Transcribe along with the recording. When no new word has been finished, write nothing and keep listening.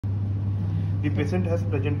The patient has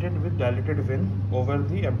presented with dilated vein over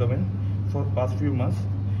the abdomen for past few months,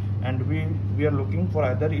 and we are looking for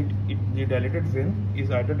either the dilated vein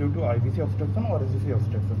is either due to IVC obstruction or SVC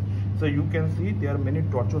obstruction. So you can see there are many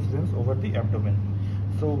tortuous veins over the abdomen.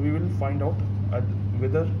 So we will find out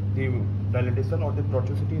whether the dilatation or the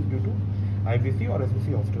tortuosity is due to IVC or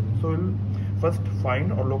SVC obstruction. So we'll first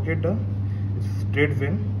find or locate the straight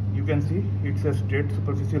vein. You can see it's a straight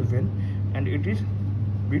superficial vein and it is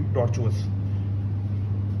bit tortuous.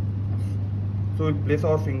 So we'll place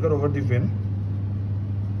our finger over the vein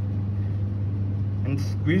and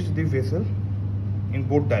squeeze the vessel in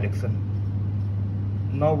both directions.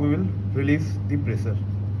 Now we will release the pressure.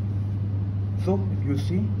 So you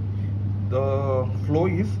see the flow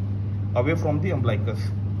is away from the umbilicus.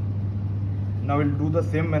 Now we'll do the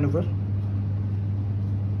same maneuver.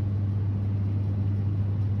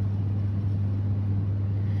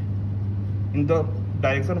 In the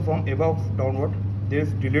direction from above downward, there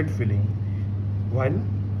is delayed filling, while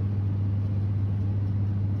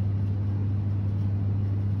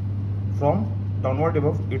from downward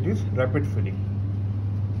above it is rapid filling.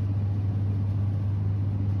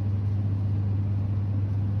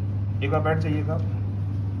 एक बार बैठ जाइए साहब,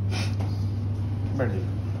 बैठ जाइए.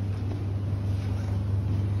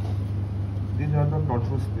 These are the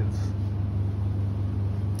tortuous veins.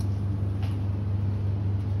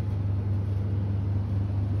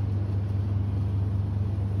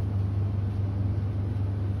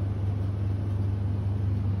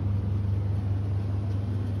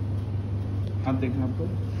 हाथ देखें आपको,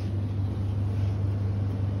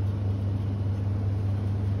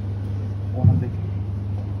 वो हाथ देखें.